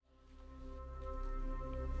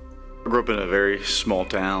grew up in a very small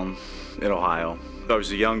town in Ohio. I was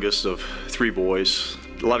the youngest of three boys.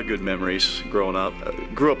 A lot of good memories growing up. I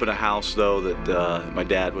grew up in a house, though, that my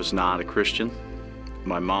dad was not a Christian.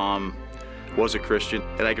 My mom was a Christian,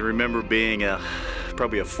 and I can remember being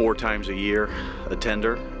probably a 4 times a year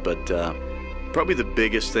attender, but probably the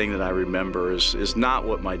biggest thing that I remember is not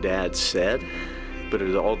what my dad said, but it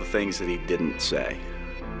was all the things that he didn't say.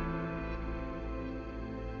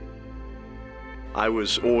 I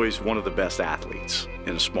was always one of the best athletes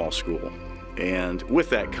in a small school. And with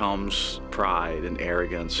that comes pride and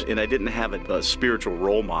arrogance. And I didn't have a spiritual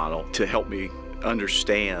role model to help me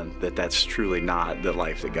understand that that's truly not the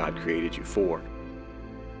life that God created you for.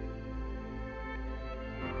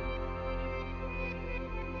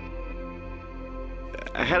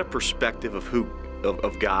 I had a perspective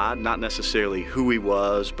of God, not necessarily who he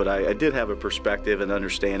was, but I did have a perspective and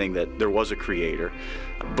understanding that there was a creator,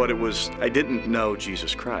 but I didn't know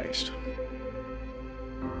Jesus Christ.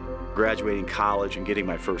 Graduating college and getting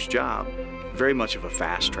my first job, very much of a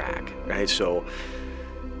fast track, right? So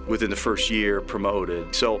within the first year,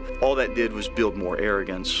 promoted. So all that did was build more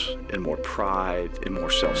arrogance and more pride and more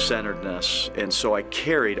self-centeredness. And so I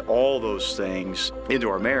carried all those things into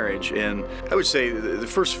our marriage. And I would say the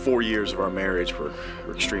first 4 years of our marriage were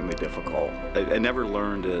extremely difficult. I never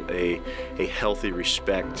learned a healthy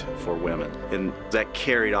respect for women. And that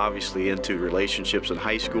carried obviously into relationships in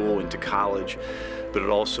high school, into college, but it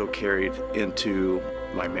also carried into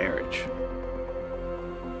my marriage.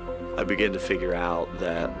 I began to figure out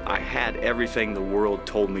that I had everything the world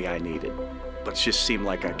told me I needed, but it just seemed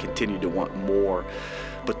like I continued to want more,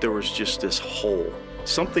 but there was just this hole.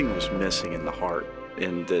 Something was missing in the heart,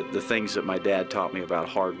 and the things that my dad taught me about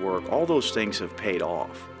hard work, all those things have paid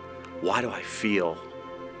off. Why do I feel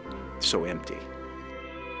so empty?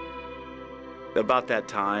 About that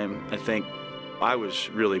time, I think I was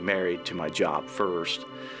really married to my job first.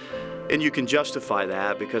 And you can justify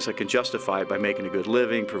that because I can justify it by making a good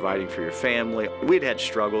living, providing for your family. We'd had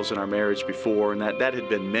struggles in our marriage before, and that had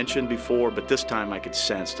been mentioned before, but this time I could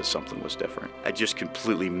sense that something was different. I just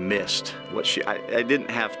completely missed what I didn't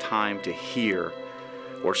have time to hear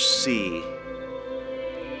or see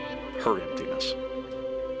her emptiness.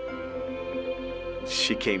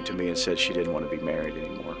 She came to me and said she didn't want to be married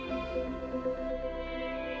anymore.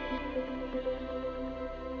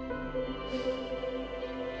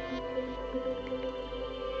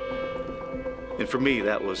 And for me,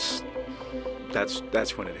 that's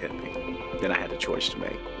when it hit me. Then I had a choice to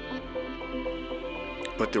make.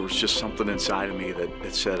 But there was just something inside of me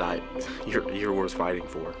that said, you're worth fighting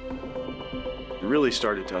for. I really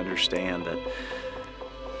started to understand that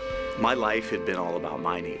my life had been all about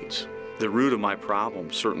my needs. The root of my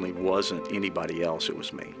problem certainly wasn't anybody else, it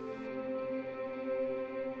was me.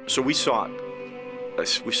 So we sought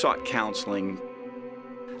counseling.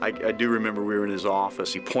 I do remember we were in his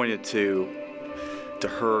office. He pointed to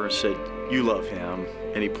her and said, "You love him."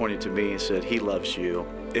 And he pointed to me and said, "He loves you."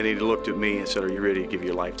 And he looked at me and said, "Are you ready to give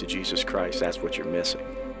your life to Jesus Christ? That's what you're missing."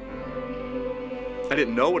 I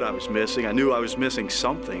didn't know what I was missing. I knew I was missing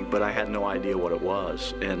something, but I had no idea what it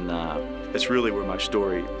was. And it's really where my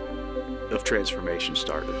story of transformation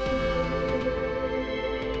started.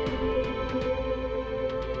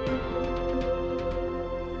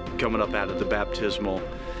 Coming up out of the baptismal,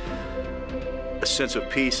 a sense of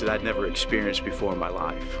peace that I'd never experienced before in my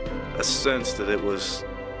life. A sense that it was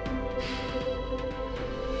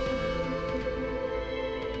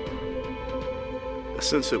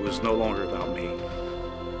no longer about me.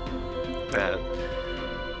 That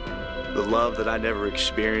the love that I never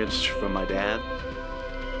experienced from my dad,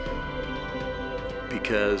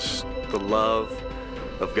 because the love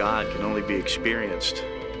of God can only be experienced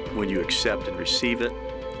when you accept and receive it.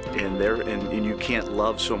 And you can't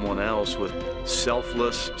love someone else with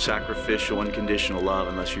selfless, sacrificial, unconditional love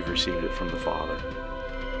unless you've received it from the Father.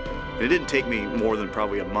 And it didn't take me more than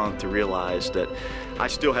probably a month to realize that I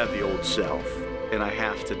still have the old self, and I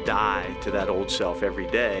have to die to that old self every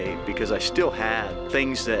day because I still had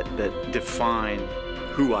things that define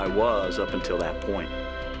who I was up until that point.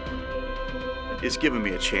 It's given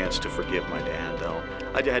me a chance to forgive my dad, though.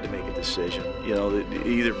 I had to make a decision,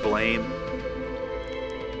 either blame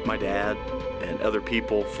my dad and other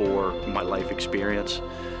people for my life experience,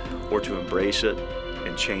 or to embrace it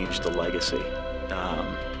and change the legacy,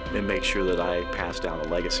 and make sure that I pass down a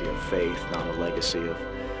legacy of faith, not a legacy of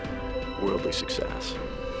worldly success.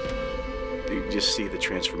 You just see the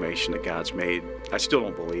transformation that God's made. I still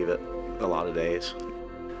don't believe it a lot of days.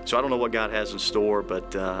 So I don't know what God has in store,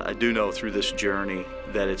 but I do know through this journey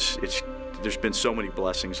that there's been so many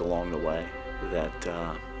blessings along the way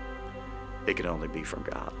that it can only be from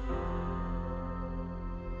God.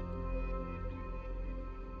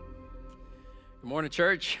 Good morning,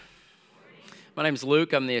 church. My name is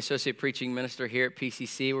Luke. I'm the associate preaching minister here at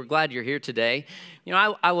PCC. We're glad you're here today. You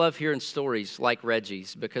know, I love hearing stories like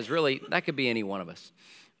Reggie's because really that could be any one of us.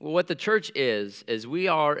 Well, what the church is we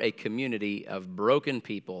are a community of broken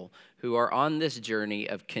people who are on this journey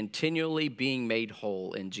of continually being made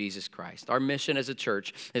whole in Jesus Christ. Our mission as a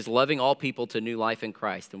church is loving all people to new life in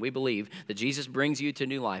Christ, and we believe that Jesus brings you to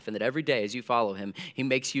new life and that every day as you follow him, he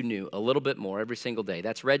makes you new a little bit more every single day.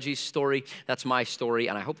 That's Reggie's story, that's my story,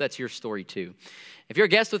 and I hope that's your story too. If you're a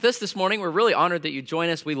guest with us this morning, we're really honored that you join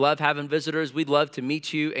us. We love having visitors. We'd love to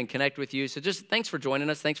meet you and connect with you. So just thanks for joining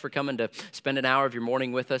us. Thanks for coming to spend an hour of your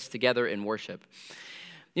morning with us together in worship.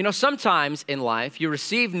 You know, sometimes in life, you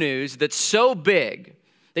receive news that's so big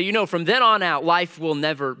that you know from then on out, life will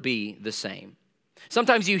never be the same.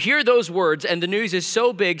 Sometimes you hear those words and the news is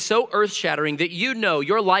so big, so earth-shattering that you know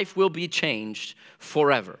your life will be changed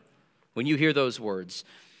forever. When you hear those words,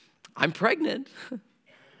 I'm pregnant.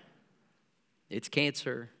 It's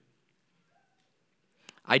cancer.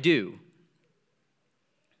 I do.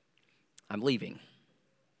 I'm leaving.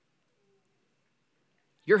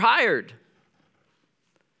 You're hired.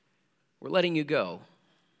 We're letting you go.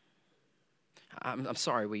 I'm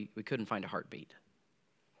sorry, we couldn't find a heartbeat.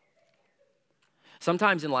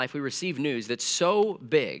 Sometimes in life we receive news that's so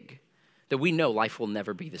big that we know life will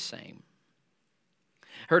never be the same.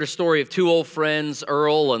 Heard a story of two old friends,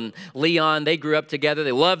 Earl and Leon. They grew up together.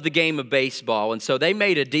 They loved the game of baseball. And so they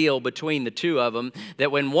made a deal between the two of them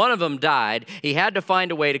that when one of them died, he had to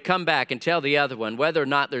find a way to come back and tell the other one whether or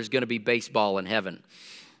not there's going to be baseball in heaven.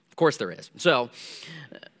 Of course there is. So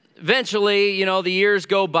eventually, you know, the years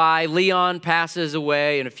go by. Leon passes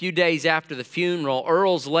away. And a few days after the funeral,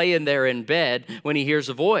 Earl's laying there in bed when he hears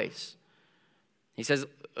a voice. He says,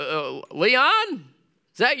 Leon,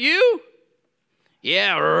 is that you?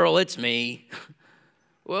 Yeah, Earl, it's me.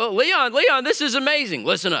 Well, Leon, this is amazing.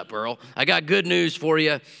 Listen up, Earl. I got good news for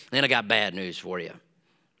you, and I got bad news for you.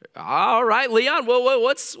 All right, Leon, well,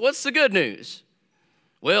 what's the good news?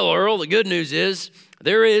 Well, Earl, the good news is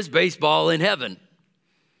there is baseball in heaven.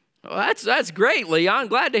 Well, that's great, Leon.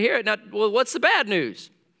 Glad to hear it. Now, well, what's the bad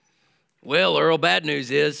news? Well, Earl, bad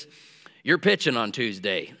news is you're pitching on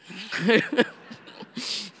Tuesday.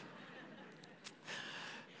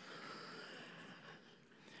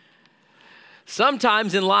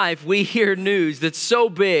 Sometimes in life, we hear news that's so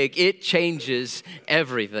big, it changes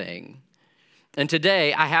everything. And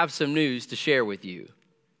today, I have some news to share with you.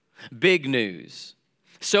 Big news.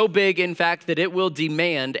 So big, in fact, that it will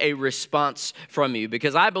demand a response from you,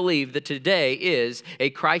 because I believe that today is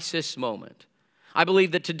a crisis moment. I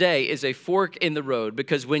believe that today is a fork in the road,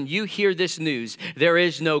 because when you hear this news, there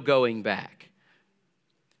is no going back.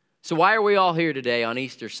 So why are we all here today on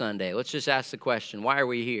Easter Sunday? Let's just ask the question, why are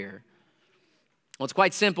we here? Well, it's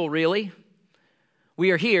quite simple, really.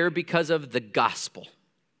 We are here because of the gospel.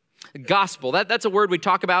 Gospel, that's a word we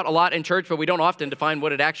talk about a lot in church, but we don't often define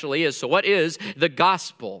what it actually is. So what is the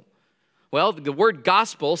gospel? Well, the word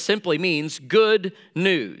gospel simply means good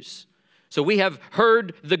news. So we have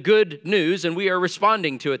heard the good news and we are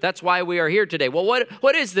responding to it. That's why we are here today. Well,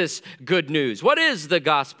 what is this good news? What is the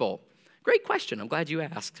gospel? Great question. I'm glad you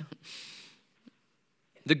asked.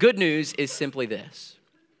 The good news is simply this.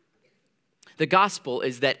 The gospel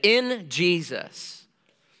is that in Jesus,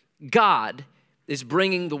 God is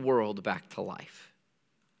bringing the world back to life.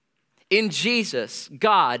 In Jesus,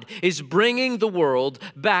 God is bringing the world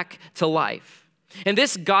back to life. And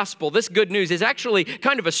this gospel, this good news, is actually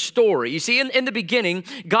kind of a story. You see, in the beginning,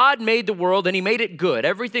 God made the world and he made it good.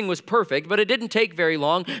 Everything was perfect, but it didn't take very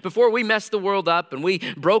long before we messed the world up and we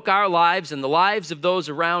broke our lives and the lives of those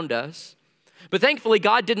around us. But thankfully,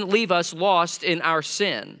 God didn't leave us lost in our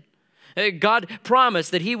sin. God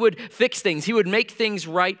promised that he would fix things. He would make things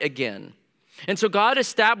right again. And so God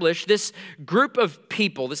established this group of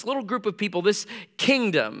people, this little group of people, this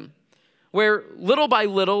kingdom, where little by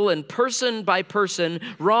little and person by person,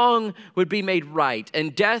 wrong would be made right,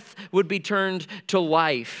 and death would be turned to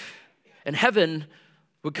life, and heaven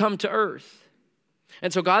would come to earth.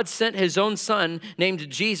 And so God sent his own son named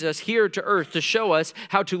Jesus here to earth to show us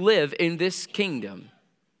how to live in this kingdom.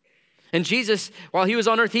 And Jesus, while he was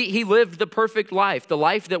on earth, he lived the perfect life, the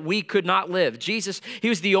life that we could not live. Jesus, he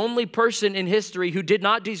was the only person in history who did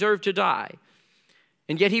not deserve to die.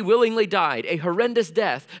 And yet he willingly died a horrendous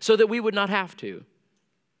death so that we would not have to.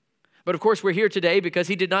 But of course, we're here today because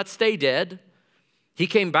he did not stay dead. He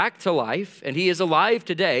came back to life, and he is alive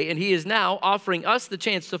today, and he is now offering us the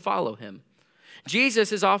chance to follow him.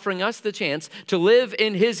 Jesus is offering us the chance to live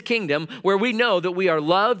in his kingdom where we know that we are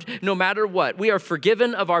loved no matter what. We are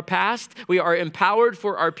forgiven of our past. We are empowered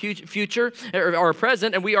for our future, or our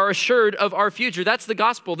present, and we are assured of our future. That's the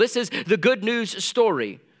gospel. This is the good news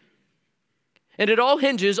story. And it all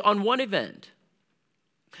hinges on one event,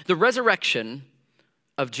 the resurrection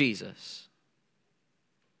of Jesus.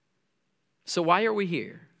 So why are we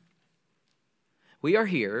here? We are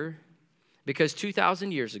here because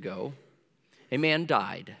 2,000 years ago, a man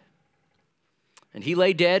died, and he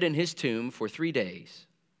lay dead in his tomb for 3 days.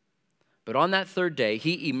 But on that third day,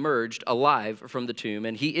 he emerged alive from the tomb,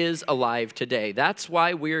 and he is alive today. That's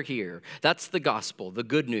why we're here. That's the gospel, the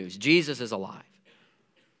good news. Jesus is alive.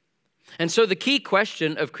 And so the key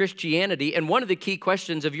question of Christianity, and one of the key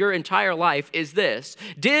questions of your entire life, is this: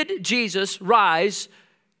 did Jesus rise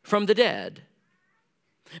from the dead?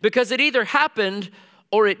 Because it either happened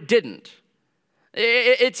or it didn't.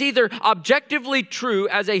 It's either objectively true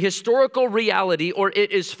as a historical reality or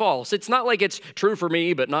it is false. It's not like it's true for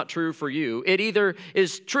me but not true for you. It either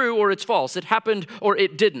is true or it's false. It happened or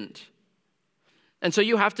it didn't. And so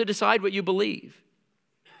you have to decide what you believe.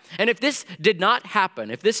 And if this did not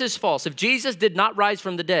happen, if this is false, if Jesus did not rise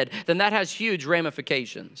from the dead, then that has huge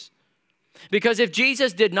ramifications. Because if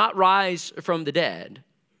Jesus did not rise from the dead,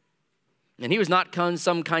 and he was not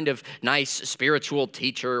some kind of nice spiritual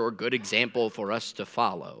teacher or good example for us to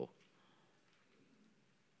follow.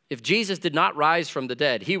 If Jesus did not rise from the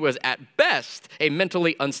dead, he was at best a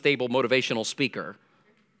mentally unstable motivational speaker.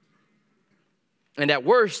 And at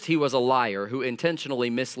worst, he was a liar who intentionally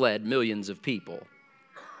misled millions of people.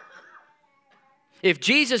 If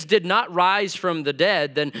Jesus did not rise from the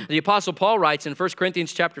dead, then the Apostle Paul writes in 1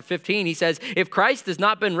 Corinthians chapter 15, he says, if Christ has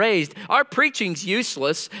not been raised, our preaching's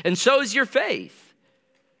useless, and so is your faith.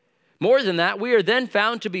 More than that, we are then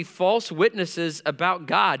found to be false witnesses about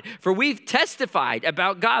God, for we've testified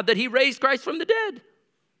about God that he raised Christ from the dead.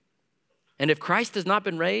 And if Christ has not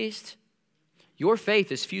been raised, your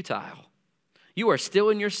faith is futile. You are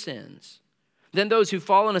still in your sins. Then those who've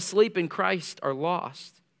fallen asleep in Christ are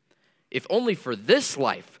lost. If only for this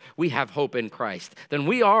life we have hope in Christ, then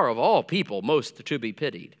we are of all people most to be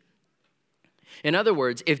pitied. In other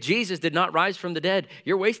words, if Jesus did not rise from the dead,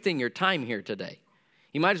 you're wasting your time here today.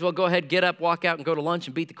 You might as well go ahead, get up, walk out, and go to lunch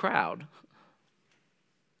and beat the crowd.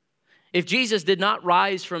 If Jesus did not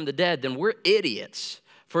rise from the dead, then we're idiots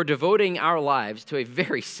for devoting our lives to a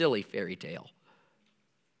very silly fairy tale.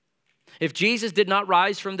 If Jesus did not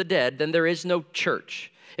rise from the dead, then there is no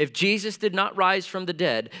church. If Jesus did not rise from the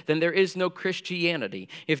dead, then there is no Christianity.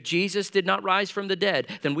 If Jesus did not rise from the dead,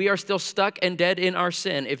 then we are still stuck and dead in our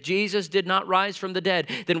sin. If Jesus did not rise from the dead,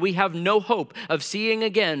 then we have no hope of seeing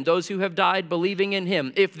again those who have died believing in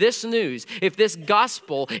him. If this news, if this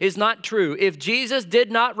gospel is not true, if Jesus did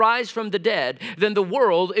not rise from the dead, then the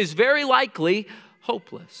world is very likely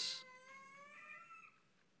hopeless.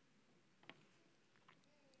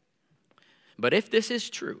 But if this is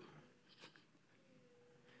true,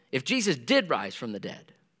 if Jesus did rise from the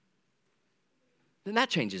dead, then that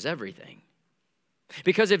changes everything.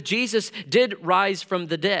 Because if Jesus did rise from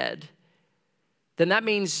the dead, then that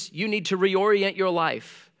means you need to reorient your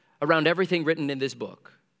life around everything written in this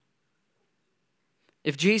book.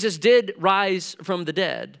 If Jesus did rise from the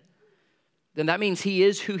dead, then that means he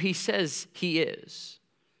is who he says he is.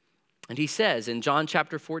 And he says in John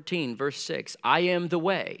chapter 14, verse 6, I am the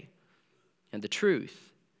way and the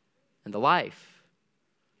truth and the life.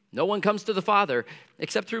 No one comes to the Father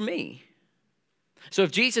except through me. So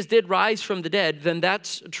if Jesus did rise from the dead, then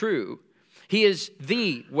that's true. He is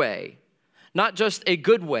the way, not just a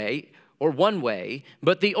good way or one way,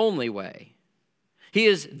 but the only way. He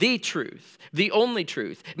is the truth, the only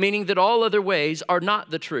truth, meaning that all other ways are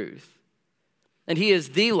not the truth. And he is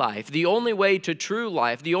the life, the only way to true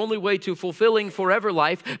life, the only way to fulfilling forever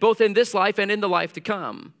life, both in this life and in the life to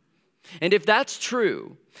come. And if that's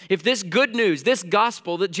true, if this good news, this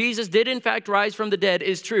gospel that Jesus did in fact rise from the dead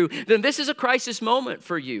is true, then this is a crisis moment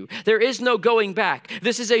for you. There is no going back.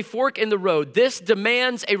 This is a fork in the road. This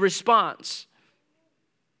demands a response.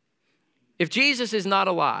 If Jesus is not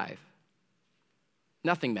alive,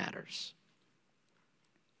 nothing matters.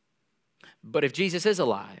 But if Jesus is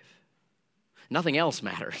alive, nothing else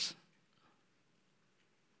matters.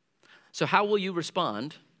 So how will you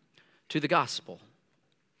respond to the gospel?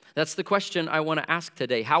 That's the question I want to ask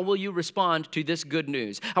today. How will you respond to this good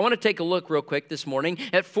news? I want to take a look real quick this morning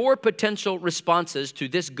at 4 potential responses to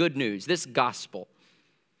this good news, this gospel.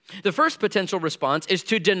 The first potential response is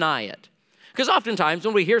to deny it. Because oftentimes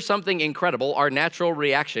when we hear something incredible, our natural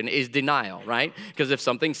reaction is denial, right? Because if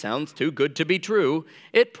something sounds too good to be true,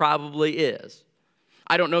 it probably is.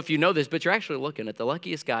 I don't know if you know this, but you're actually looking at the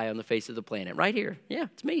luckiest guy on the face of the planet right here. Yeah,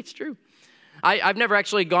 it's me. It's true. I've never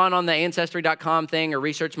actually gone on the Ancestry.com thing or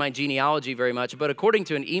researched my genealogy very much, but according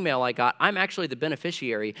to an email I got, I'm actually the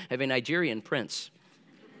beneficiary of a Nigerian prince.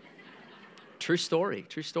 True story,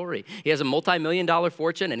 true story. He has a multi-million-dollar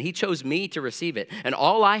fortune, and he chose me to receive it. And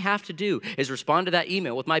all I have to do is respond to that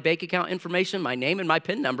email with my bank account information, my name, and my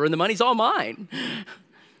PIN number, and the money's all mine.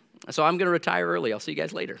 So I'm going to retire early. I'll see you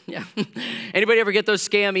guys later. Yeah. Anybody ever get those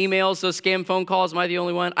scam emails, those scam phone calls? Am I the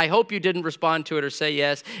only one? I hope you didn't respond to it or say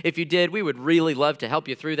yes. If you did, we would really love to help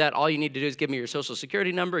you through that. All you need to do is give me your social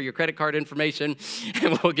security number, your credit card information,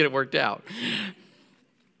 and we'll get it worked out.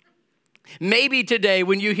 Maybe today,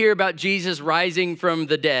 when you hear about Jesus rising from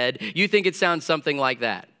the dead, you think it sounds something like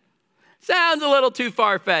that. Sounds a little too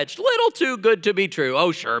far-fetched, little too good to be true.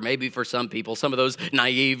 Oh, sure, maybe for some people, some of those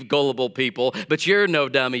naive, gullible people, but you're no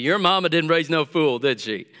dummy. Your mama didn't raise no fool, did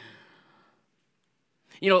she?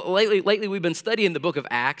 You know, lately we've been studying the book of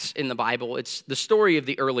Acts in the Bible. It's the story of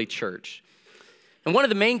the early church. And one of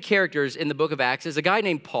the main characters in the book of Acts is a guy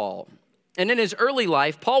named Paul. And in his early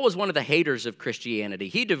life, Paul was one of the haters of Christianity.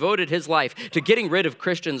 He devoted his life to getting rid of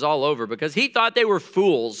Christians all over because he thought they were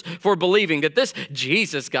fools for believing that this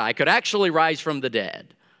Jesus guy could actually rise from the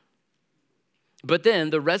dead. But then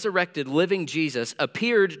the resurrected living Jesus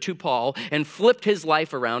appeared to Paul and flipped his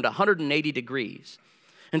life around 180 degrees.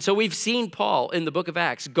 And so we've seen Paul in the book of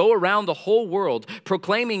Acts go around the whole world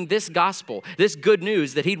proclaiming this gospel, this good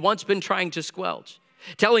news that he'd once been trying to squelch.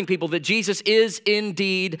 Telling people that Jesus is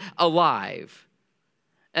indeed alive.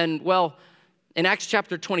 And well, in Acts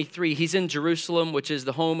chapter 23, he's in Jerusalem, which is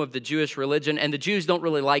the home of the Jewish religion, and the Jews don't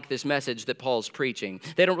really like this message that Paul's preaching.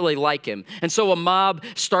 They don't really like him. And so a mob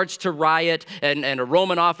starts to riot, and a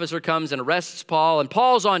Roman officer comes and arrests Paul, and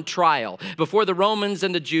Paul's on trial before the Romans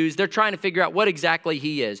and the Jews. They're trying to figure out what exactly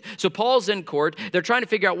he is. So Paul's in court. They're trying to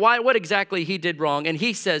figure out what exactly he did wrong, and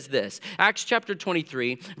he says this, Acts chapter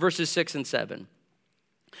 23, verses 6 and 7.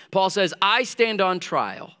 Paul says, I stand on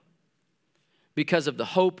trial because of the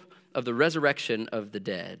hope of the resurrection of the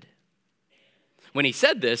dead. When he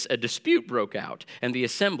said this, a dispute broke out, and the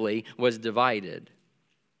assembly was divided.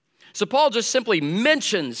 So Paul just simply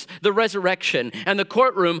mentions the resurrection, and the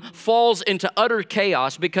courtroom falls into utter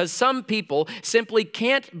chaos because some people simply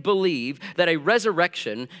can't believe that a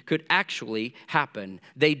resurrection could actually happen.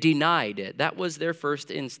 They denied it. That was their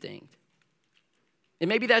first instinct. And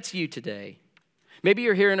maybe that's you today. Maybe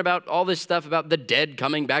you're hearing about all this stuff about the dead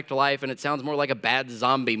coming back to life, and it sounds more like a bad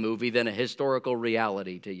zombie movie than a historical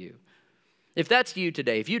reality to you. If that's you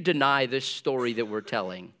today, if you deny this story that we're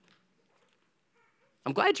telling,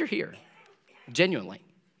 I'm glad you're here, genuinely.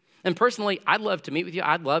 And personally, I'd love to meet with you.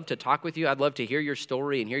 I'd love to talk with you. I'd love to hear your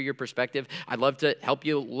story and hear your perspective. I'd love to help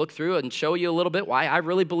you look through and show you a little bit why I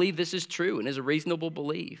really believe this is true and is a reasonable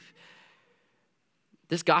belief.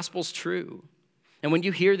 This gospel's true. And when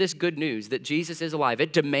you hear this good news that Jesus is alive,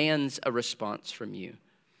 it demands a response from you.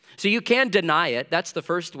 So you can deny it. That's the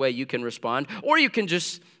first way you can respond. Or you can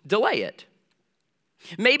just delay it.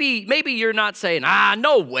 Maybe you're not saying,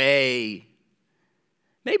 no way.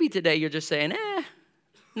 Maybe today you're just saying,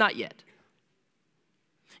 not yet.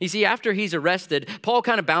 You see, after he's arrested, Paul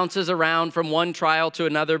kind of bounces around from one trial to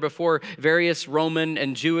another before various Roman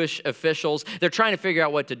and Jewish officials. They're trying to figure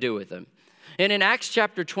out what to do with him. And in Acts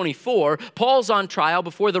chapter 24, Paul's on trial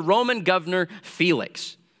before the Roman governor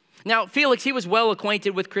Felix. Now, Felix, he was well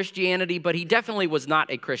acquainted with Christianity, but he definitely was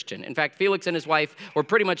not a Christian. In fact, Felix and his wife were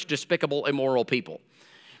pretty much despicable, immoral people.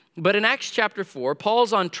 But in Acts chapter 4,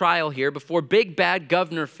 Paul's on trial here before big bad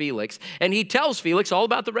governor Felix, and he tells Felix all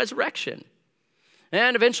about the resurrection.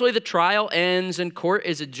 And eventually the trial ends and court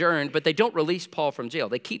is adjourned, but they don't release Paul from jail.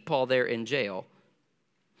 They keep Paul there in jail.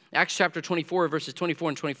 Acts chapter 24, verses 24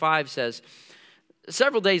 and 25 says,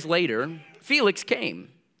 several days later, Felix came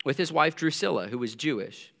with his wife Drusilla, who was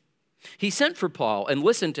Jewish. He sent for Paul and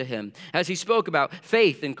listened to him as he spoke about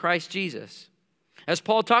faith in Christ Jesus. As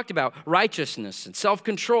Paul talked about righteousness and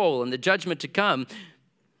self-control and the judgment to come,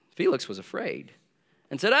 Felix was afraid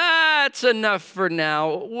and said, it's enough for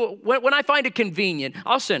now. When I find it convenient,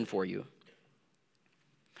 I'll send for you.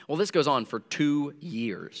 Well, this goes on for 2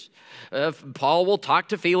 years. Paul will talk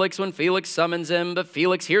to Felix when Felix summons him, but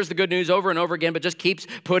Felix hears the good news over and over again, but just keeps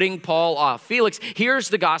putting Paul off. Felix hears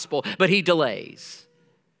the gospel, but he delays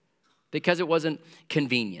because it wasn't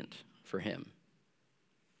convenient for him.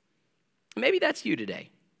 Maybe that's you today.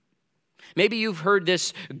 Maybe you've heard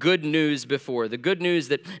this good news before, the good news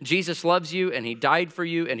that Jesus loves you and he died for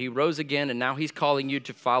you and he rose again and now he's calling you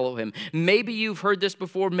to follow him. Maybe you've heard this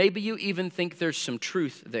before. Maybe you even think there's some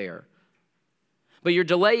truth there. But you're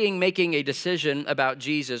delaying making a decision about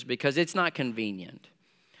Jesus because it's not convenient.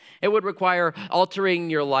 It would require altering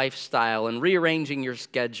your lifestyle and rearranging your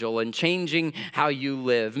schedule and changing how you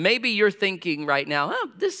live. Maybe you're thinking right now,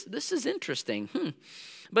 oh, this is interesting,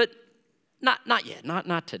 but not yet,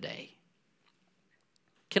 not today.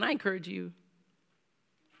 Can I encourage you?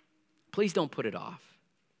 Please don't put it off.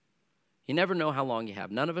 You never know how long you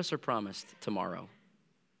have. None of us are promised tomorrow.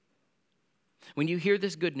 When you hear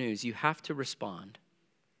this good news, you have to respond.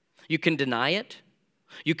 You can deny it,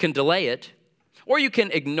 you can delay it, or you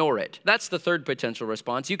can ignore it. That's the third potential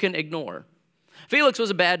response. You can ignore. Felix was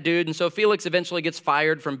a bad dude, and so Felix eventually gets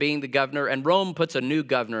fired from being the governor, and Rome puts a new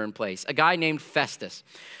governor in place, a guy named Festus.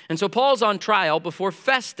 And so Paul's on trial before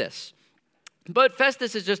Festus. But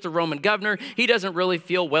Festus is just a Roman governor. He doesn't really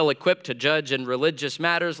feel well equipped to judge in religious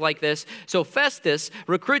matters like this. So Festus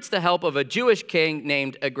recruits the help of a Jewish king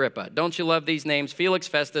named Agrippa. Don't you love these names? Felix,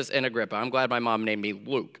 Festus, and Agrippa. I'm glad my mom named me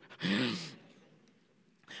Luke.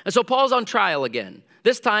 And so Paul's on trial again,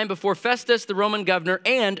 this time before Festus, the Roman governor,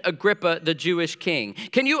 and Agrippa, the Jewish king.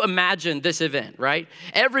 Can you imagine this event, right?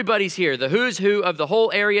 Everybody's here, the who's who of the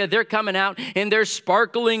whole area. They're coming out in their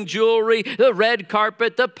sparkling jewelry, the red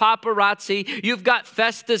carpet, the paparazzi. You've got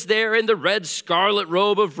Festus there in the red scarlet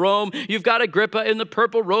robe of Rome. You've got Agrippa in the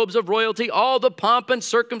purple robes of royalty, all the pomp and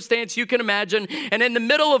circumstance you can imagine. And in the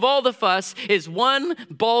middle of all the fuss is one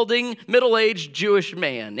balding, middle-aged Jewish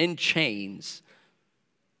man in chains,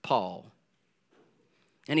 Paul.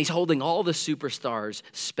 And he's holding all the superstars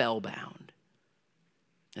spellbound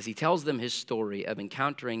as he tells them his story of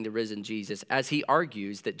encountering the risen Jesus, as he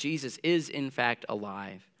argues that Jesus is in fact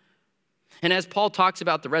alive. And as Paul talks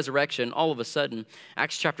about the resurrection, all of a sudden,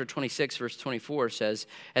 Acts chapter 26, verse 24 says,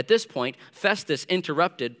 at this point, Festus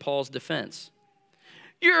interrupted Paul's defense.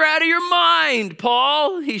 "You're out of your mind,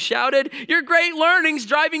 Paul," he shouted. "Your great learning's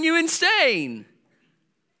driving you insane."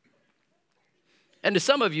 And to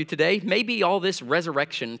some of you today, maybe all this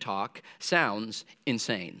resurrection talk sounds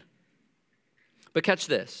insane. But catch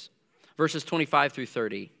this, verses 25 through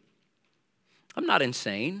 30. "I'm not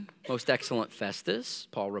insane, most excellent Festus,"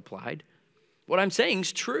 Paul replied. "What I'm saying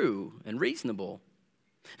is true and reasonable.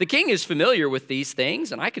 The king is familiar with these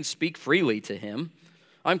things, and I can speak freely to him.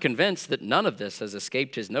 I'm convinced that none of this has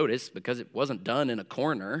escaped his notice because it wasn't done in a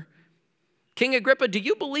corner. King Agrippa, do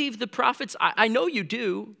you believe the prophets? I know you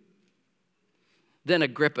do." Then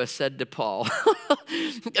Agrippa said to Paul,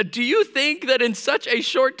 "Do you think that in such a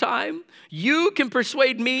short time you can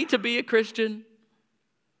persuade me to be a Christian?"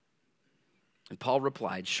 And Paul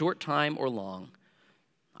replied, "Short time or long,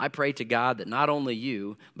 I pray to God that not only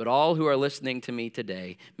you, but all who are listening to me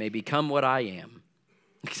today may become what I am,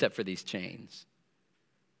 except for these chains."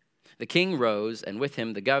 The king rose, and with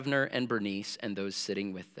him the governor and Bernice and those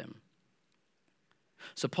sitting with them.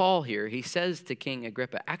 So Paul here, he says to King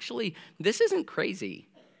Agrippa, actually, this isn't crazy.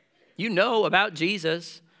 You know about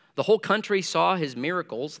Jesus. The whole country saw his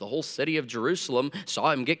miracles. The whole city of Jerusalem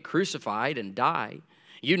saw him get crucified and die.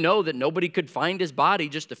 You know that nobody could find his body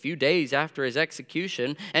just a few days after his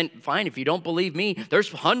execution. And fine, if you don't believe me, there's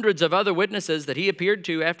hundreds of other witnesses that he appeared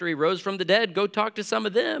to after he rose from the dead. Go talk to some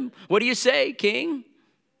of them. What do you say, King?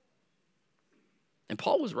 And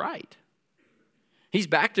Paul was right. He's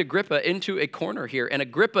backed Agrippa into a corner here, and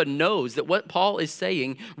Agrippa knows that what Paul is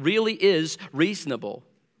saying really is reasonable.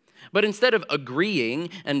 But instead of agreeing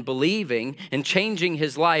and believing and changing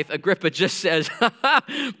his life, Agrippa just says,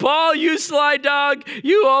 "Paul, you sly dog,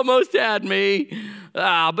 you almost had me.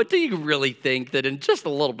 But do you really think that in just a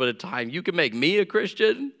little bit of time you can make me a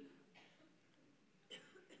Christian?"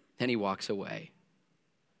 And he walks away.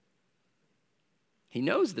 He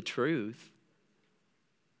knows the truth.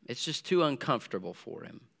 It's just too uncomfortable for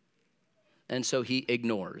him. And so he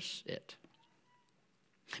ignores it.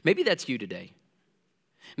 Maybe that's you today.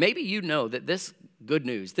 Maybe you know that this good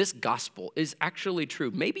news, this gospel is actually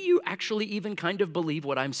true. Maybe you actually even kind of believe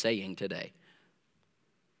what I'm saying today.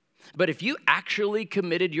 But if you actually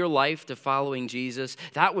committed your life to following Jesus,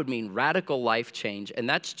 that would mean radical life change, and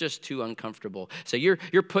that's just too uncomfortable. So you're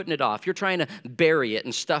putting it off. You're trying to bury it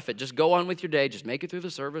and stuff it. Just go on with your day. Just make it through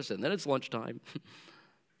the service, and then it's lunchtime.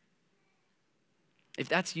 If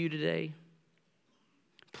that's you today,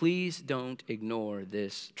 please don't ignore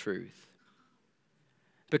this truth.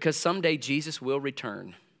 Because someday Jesus will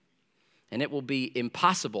return, and it will be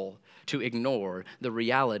impossible to ignore the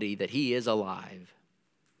reality that he is alive.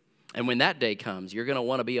 And when that day comes, you're going to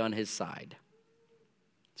want to be on his side.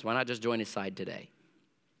 So why not just join his side today?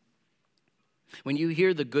 When you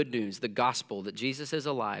hear the good news, the gospel that Jesus is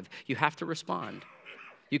alive, you have to respond.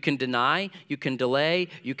 You can deny, you can delay,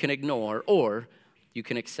 you can ignore, or you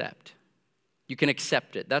can accept. You can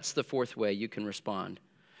accept it. That's the fourth way you can respond.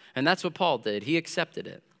 And that's what Paul did. He accepted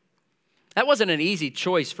it. That wasn't an easy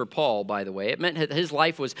choice for Paul, by the way. It meant his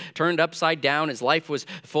life was turned upside down. His life was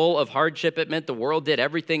full of hardship. It meant the world did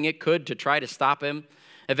everything it could to try to stop him.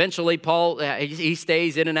 Eventually, Paul, he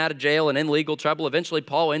stays in and out of jail and in legal trouble. Eventually,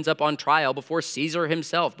 Paul ends up on trial before Caesar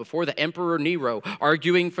himself, before the Emperor Nero,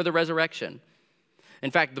 arguing for the resurrection.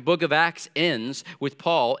 In fact, the book of Acts ends with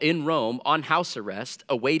Paul in Rome on house arrest,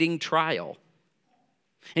 awaiting trial.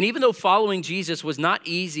 And even though following Jesus was not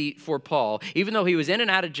easy for Paul, even though he was in and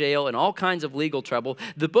out of jail and all kinds of legal trouble,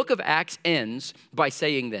 the book of Acts ends by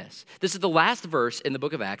saying this. This is the last verse in the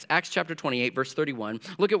book of Acts, Acts chapter 28, verse 31.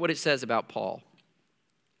 Look at what it says about Paul.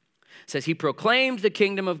 It says, he proclaimed the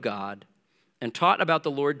kingdom of God and taught about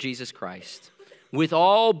the Lord Jesus Christ with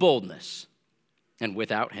all boldness and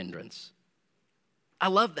without hindrance. I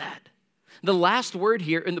love that. The last word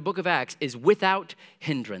here in the book of Acts is without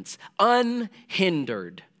hindrance,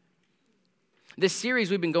 unhindered. This series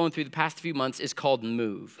we've been going through the past few months is called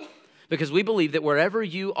Move, because we believe that wherever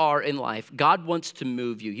you are in life, God wants to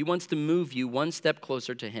move you. He wants to move you one step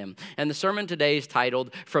closer to him. And the sermon today is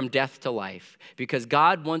titled From Death to Life, because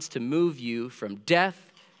God wants to move you from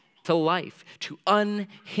death to life, to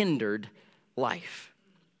unhindered life.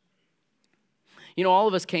 You know, all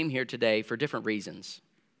of us came here today for different reasons.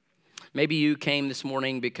 Maybe you came this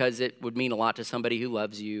morning because it would mean a lot to somebody who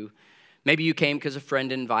loves you. Maybe you came because a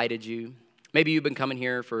friend invited you. Maybe you've been coming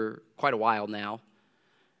here for quite a while now.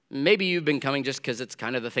 Maybe you've been coming just because it's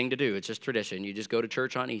kind of the thing to do. It's just tradition. You just go to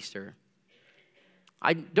church on Easter.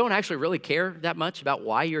 I don't actually really care that much about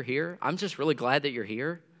why you're here. I'm just really glad that you're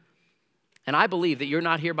here. And I believe that you're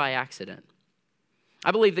not here by accident.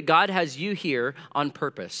 I believe that God has you here on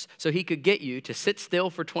purpose so he could get you to sit still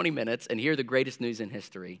for 20 minutes and hear the greatest news in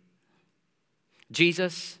history.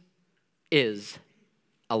 Jesus is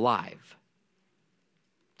alive.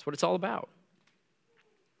 That's what it's all about.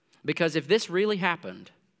 Because if this really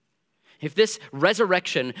happened, if this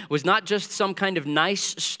resurrection was not just some kind of nice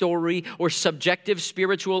story or subjective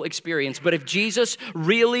spiritual experience, but if Jesus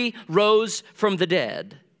really rose from the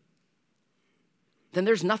dead, then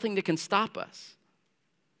there's nothing that can stop us.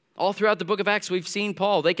 All throughout the book of Acts, we've seen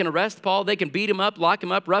Paul. They can arrest Paul, they can beat him up, lock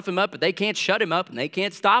him up, rough him up, but they can't shut him up and they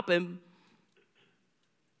can't stop him.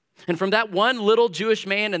 And from that one little Jewish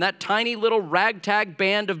man and that tiny little ragtag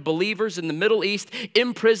band of believers in the Middle East,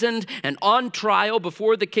 imprisoned and on trial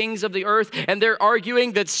before the kings of the earth, and they're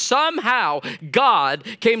arguing that somehow God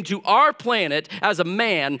came to our planet as a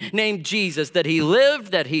man named Jesus, that he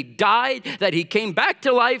lived, that he died, that he came back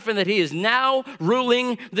to life, and that he is now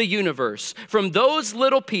ruling the universe. From those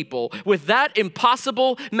little people with that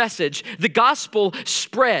impossible message, the gospel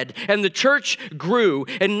spread and the church grew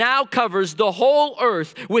and now covers the whole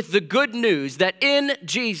earth with the good news that in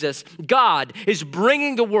Jesus, God is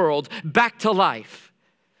bringing the world back to life,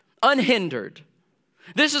 unhindered.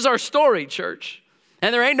 This is our story, church.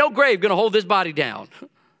 And there ain't no grave gonna hold this body down.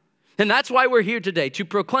 And that's why we're here today, to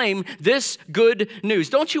proclaim this good news.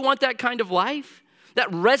 Don't you want that kind of life?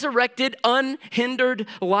 That resurrected, unhindered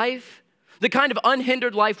life? The kind of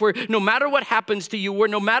unhindered life where no matter what happens to you, where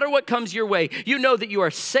no matter what comes your way, you know that you are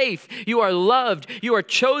safe, you are loved, you are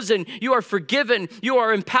chosen, you are forgiven, you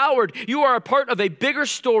are empowered, you are a part of a bigger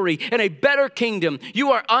story and a better kingdom. You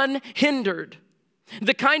are unhindered.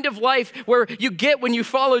 The kind of life where you get when you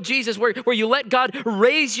follow Jesus, where you let God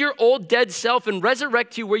raise your old dead self and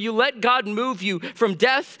resurrect you, where you let God move you from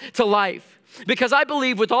death to life. Because I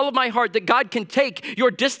believe with all of my heart that God can take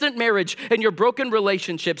your distant marriage and your broken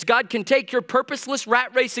relationships. God can take your purposeless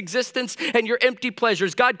rat race existence and your empty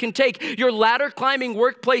pleasures. God can take your ladder climbing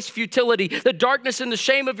workplace futility, the darkness and the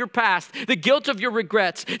shame of your past, the guilt of your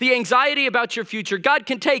regrets, the anxiety about your future. God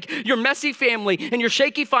can take your messy family and your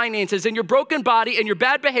shaky finances and your broken body and your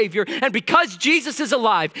bad behavior. And because Jesus is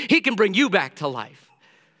alive, he can bring you back to life.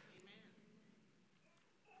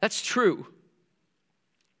 That's true.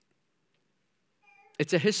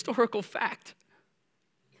 It's a historical fact.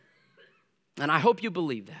 And I hope you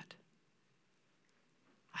believe that.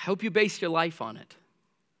 I hope you base your life on it.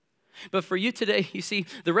 But for you today, you see,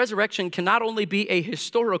 the resurrection can not only be a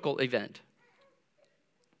historical event,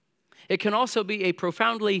 it can also be a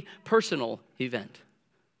profoundly personal event.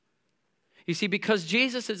 You see, because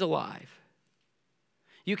Jesus is alive,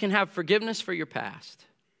 you can have forgiveness for your past,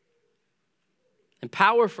 and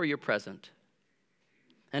power for your present,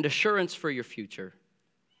 and assurance for your future.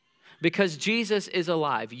 Because Jesus is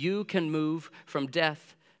alive, you can move from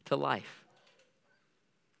death to life.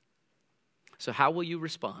 So how will you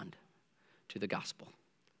respond to the gospel?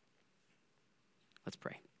 Let's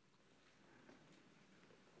pray.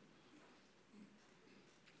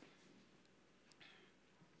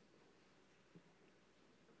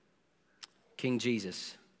 King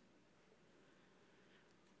Jesus,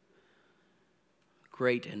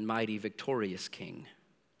 great and mighty, victorious King.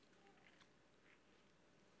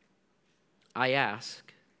 I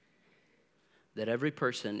ask that every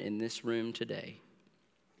person in this room today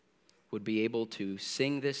would be able to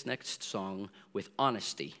sing this next song with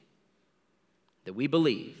honesty, that we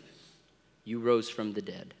believe you rose from the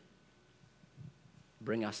dead.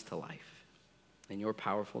 Bring us to life. In your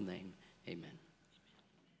powerful name, amen.